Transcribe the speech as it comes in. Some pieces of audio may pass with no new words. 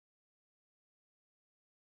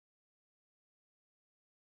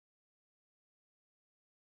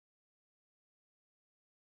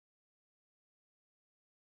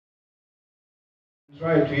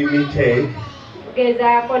Try to imitate,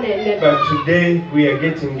 but today we are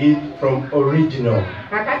getting it from original.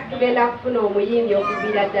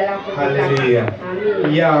 Hallelujah.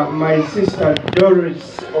 Yeah, my sister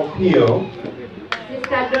Doris Opio.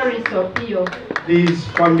 Sister Doris Opio. This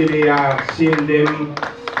family, I have seen them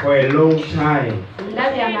for a long time.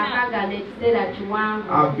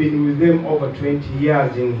 I've been with them over 20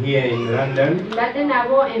 years here in London,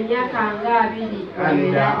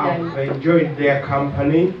 and I've enjoyed their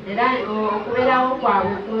company.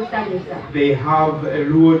 They have a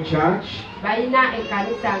Luo church and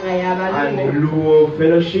Luo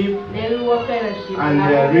fellowship, and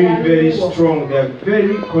they are really very strong. They are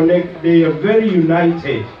very connected. They are very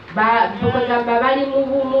united,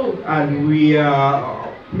 and we are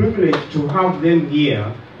privileged to have them here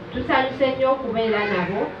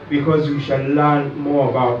because we shall learn more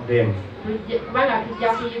about them.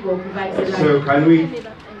 So can we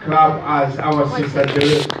clap as our sister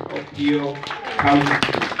Doris Opio comes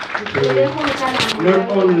to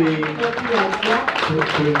not only to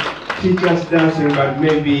teach us dancing, but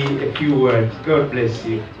maybe a few words. God bless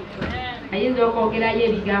you.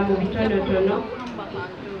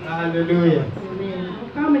 Hallelujah.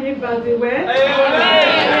 How many buzzy were?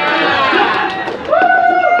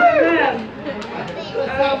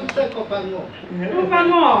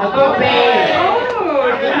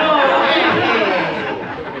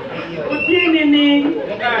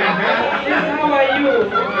 How are you?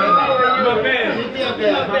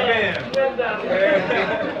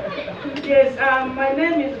 Yes, my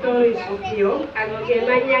name is Doris Opio. As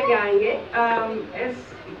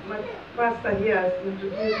my pastor here has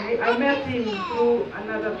introduced me, I met him through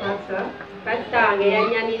another pastor.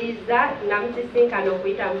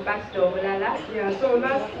 Yeah, so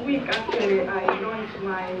last week actually I launched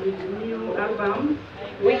my new album,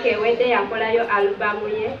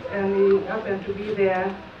 and he happened to be there.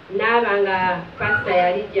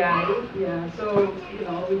 Yeah, so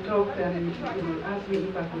we talked, and asked me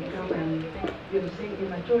if I could come and sing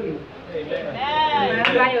in Acholi.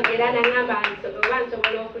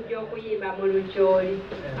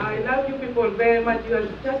 I love you people very much. You are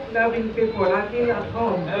just loving people. I feel at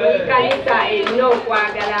home.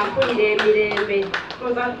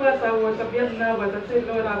 Because at first I was a bit nervous. I said,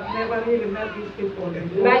 Lord, I've never really met these people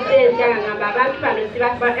before.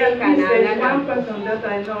 But at least there's one person that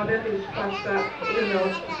I know, that is Pastor,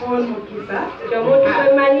 Paul Mukisa.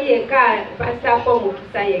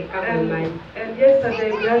 And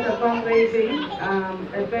yesterday we had a fundraising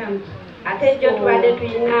event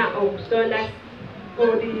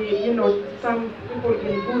for the, some people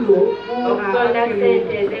in Gulu who are actually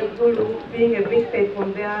being evicted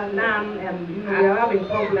from their land, and we are having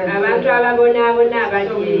problems.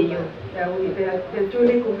 So the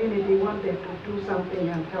Choli community wanted to do something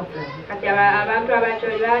and help them.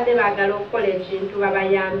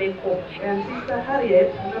 And Sister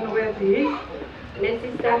Harriet, I don't know where she is.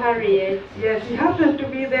 Sister Harriet. Yes, she happened to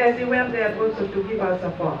be there. She went there also to give us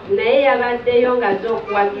support.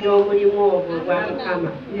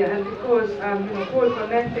 Yeah, and because Paul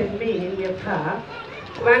connected me with her.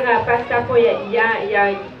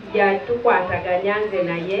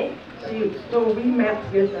 So we met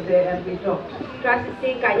yesterday and we talked.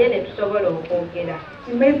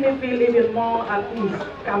 She made me feel even more at ease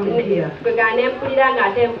coming here.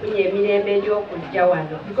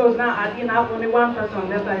 Because now I didn't have only one person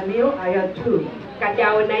that I knew, I had two.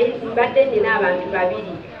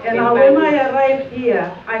 And when I arrived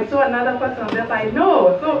here, I saw another person that I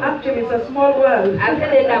know. So actually it's a small world.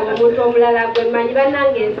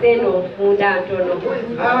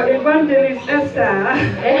 Evangelist Esther.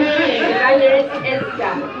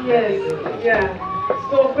 Yes, yeah.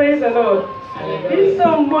 So praise the Lord. This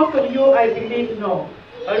song most of you, I believe, know.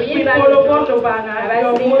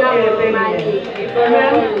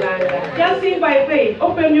 Just sing by faith.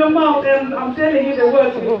 Open your mouth and I'm telling you the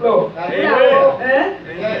words will flow.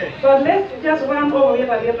 But let's just run over it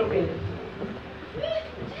a little bit.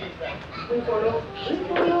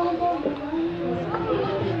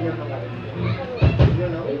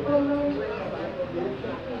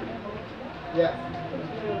 Yeah.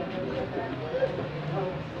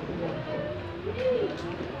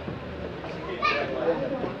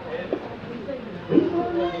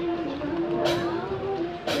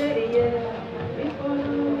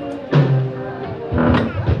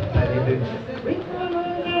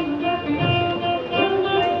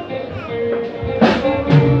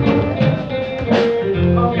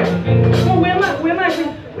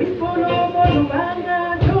 We follow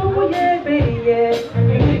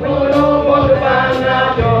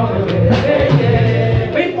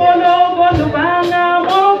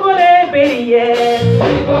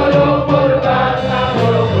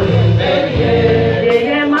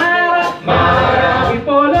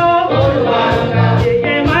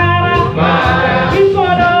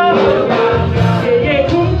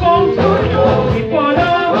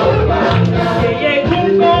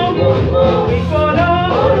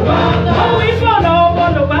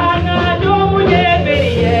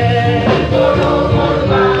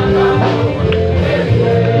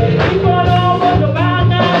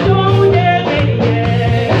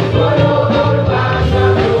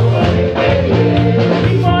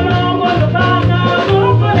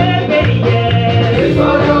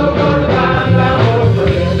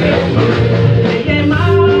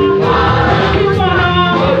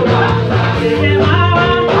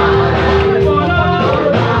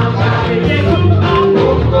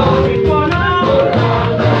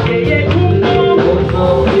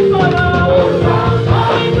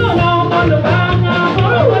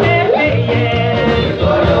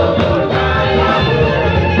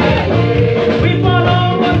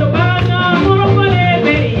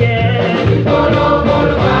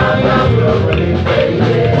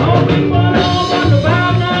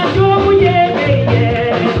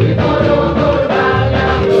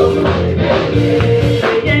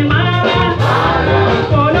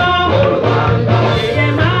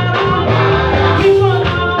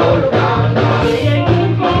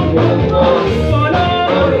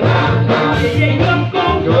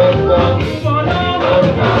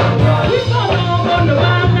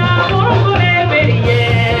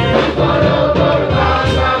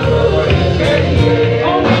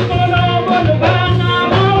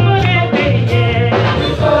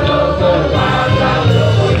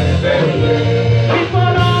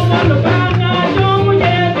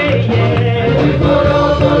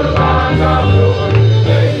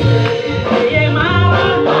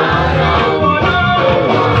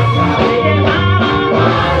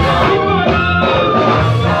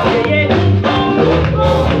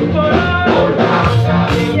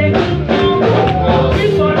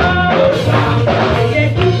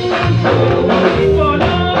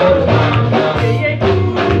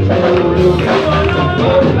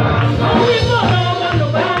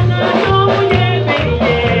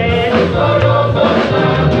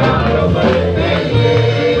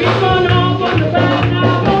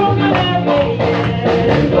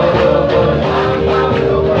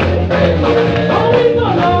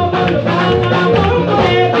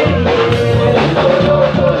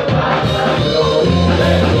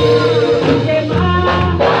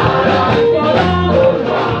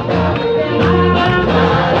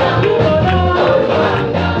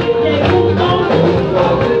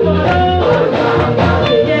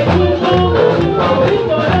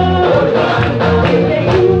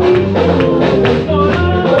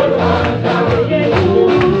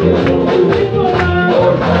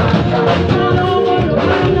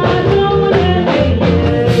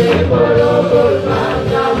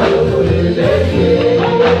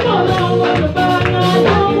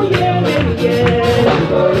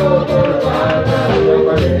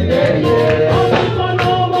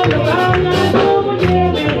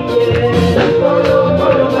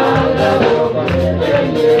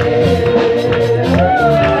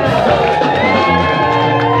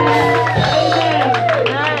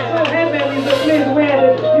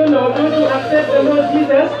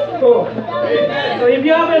So if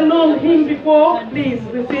you haven't known him before, please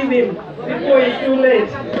receive him before it's too late.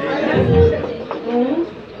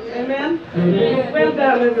 Amen? Well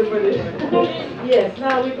done, everybody. Yes,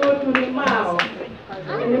 now we go to Nimao.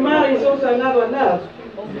 Nimao is also another love.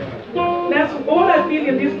 That's all I feel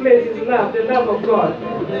in this place is love, the love of God.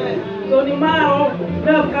 So Nimao,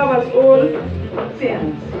 love covers all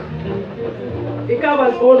sins. It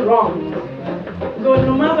covers all wrong. So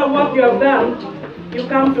no matter what you have done, you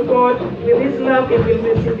come to God with His love, He will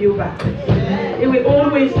receive you back. He will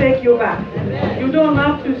always take you back. You don't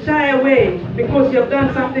have to shy away because you have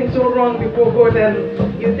done something so wrong before God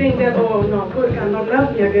and you think that, oh no, God cannot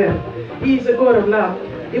love me again. He is a God of love.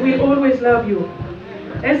 He will always love you.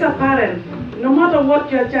 As a parent, no matter what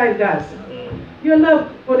your child does, your love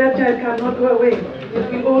for that child cannot go away.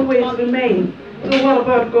 It will always remain. So what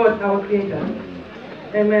about God, our Creator?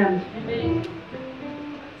 Amen.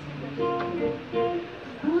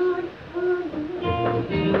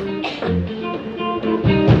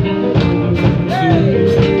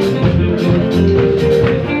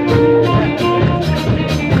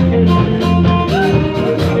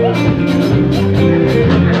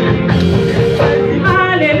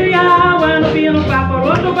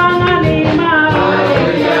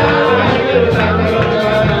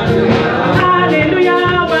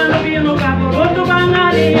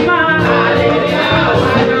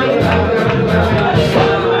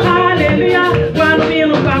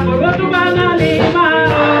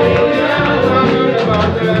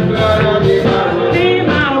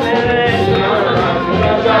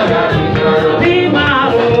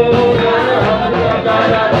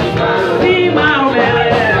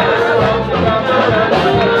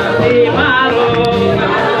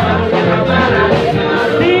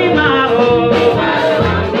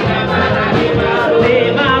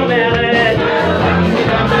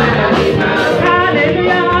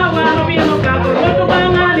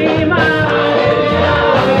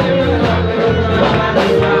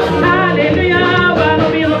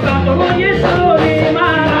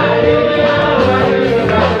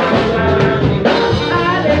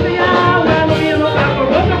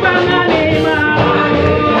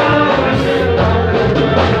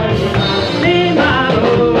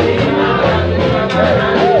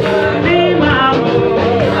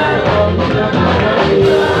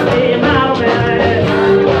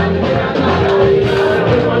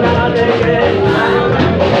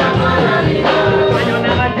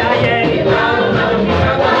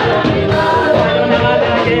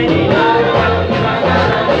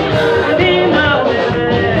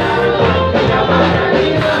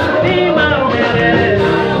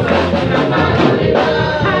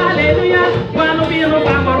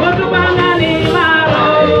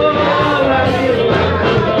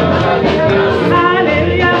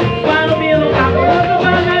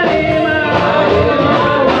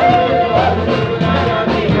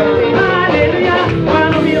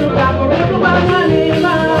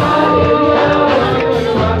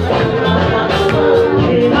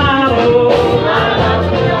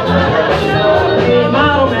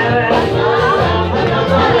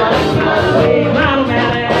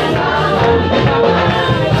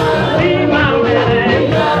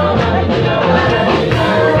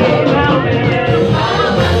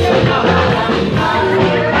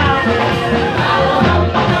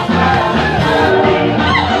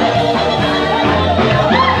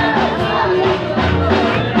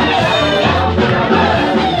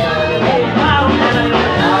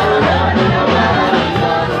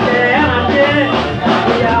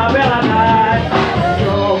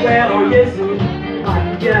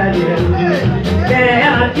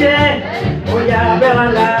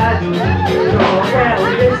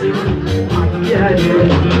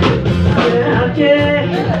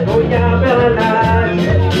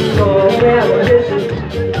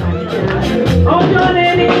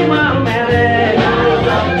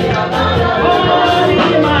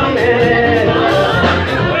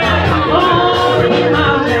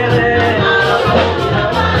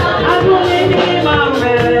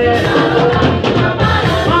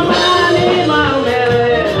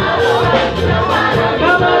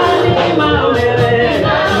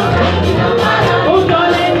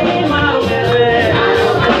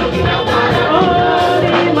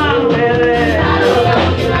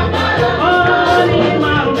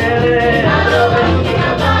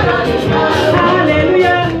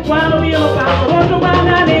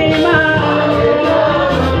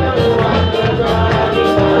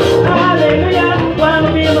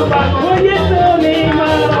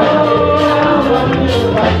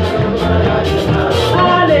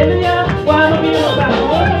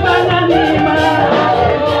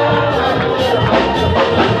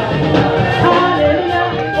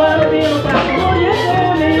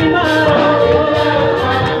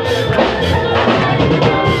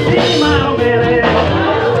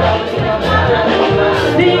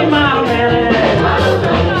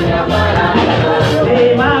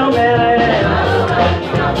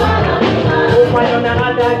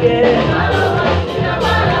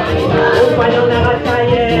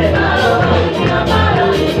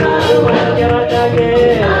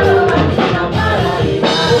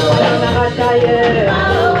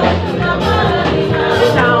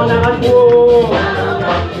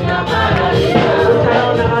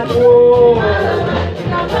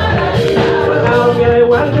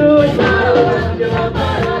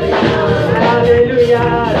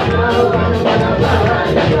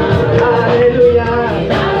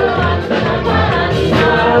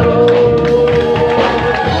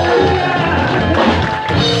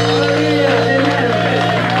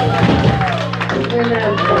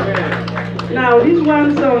 Now, this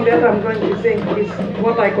one song that I'm going to sing is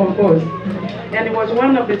what I composed. And it was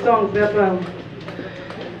one of the songs that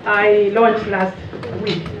I launched last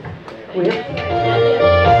week with.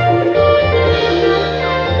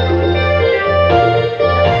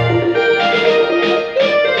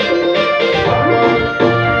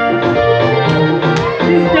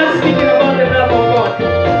 This is just speaking about the love of God.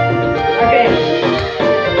 Okay.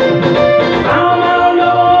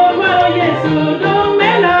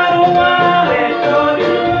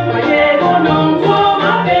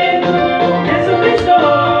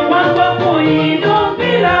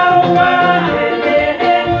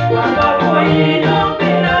 Don't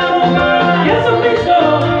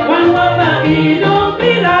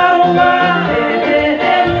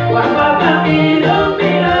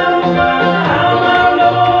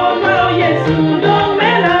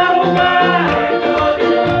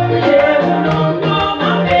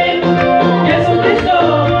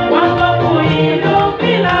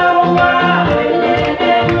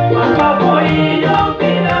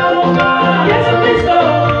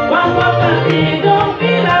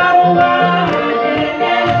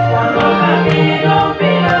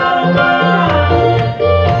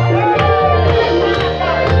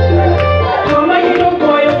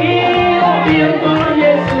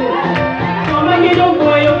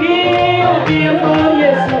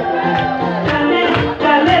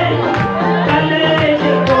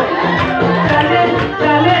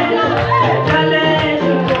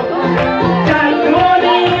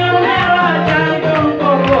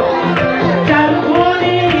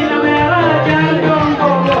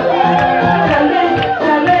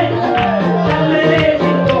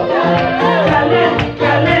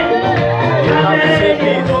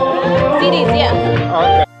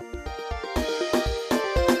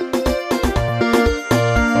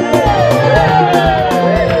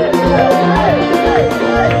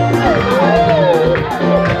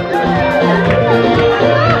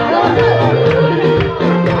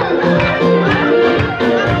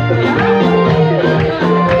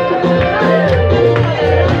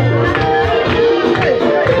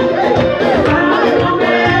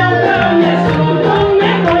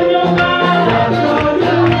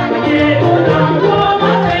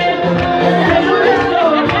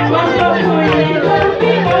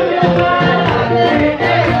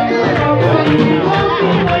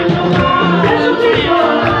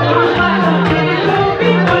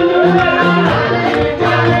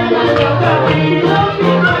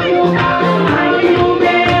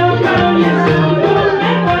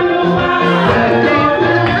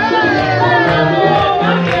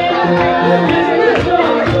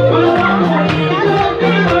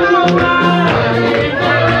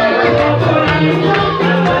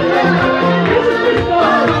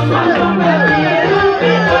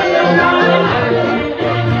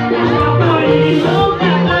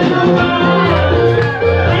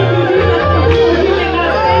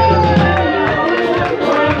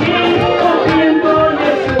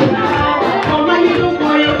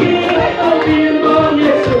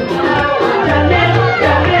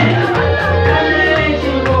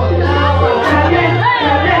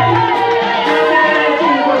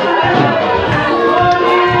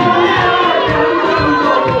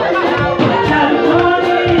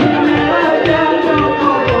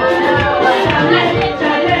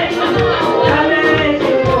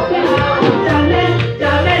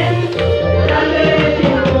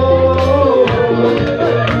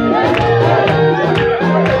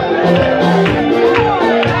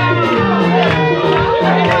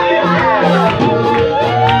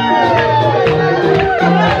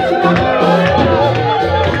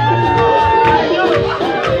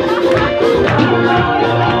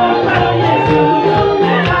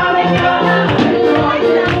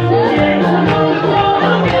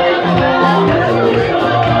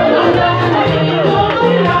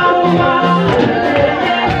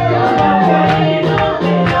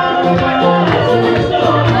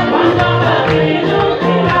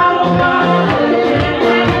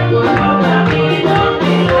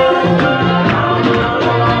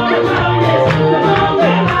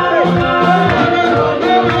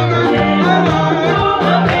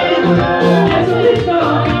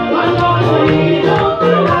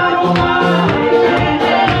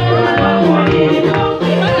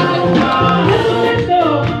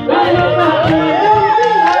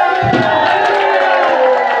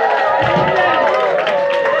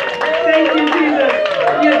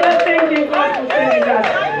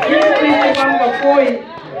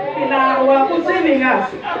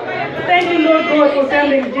Lord, for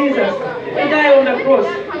sending Jesus to die on the cross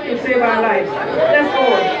to save our lives. That's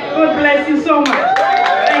all. God bless you so much.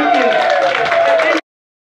 Thank you.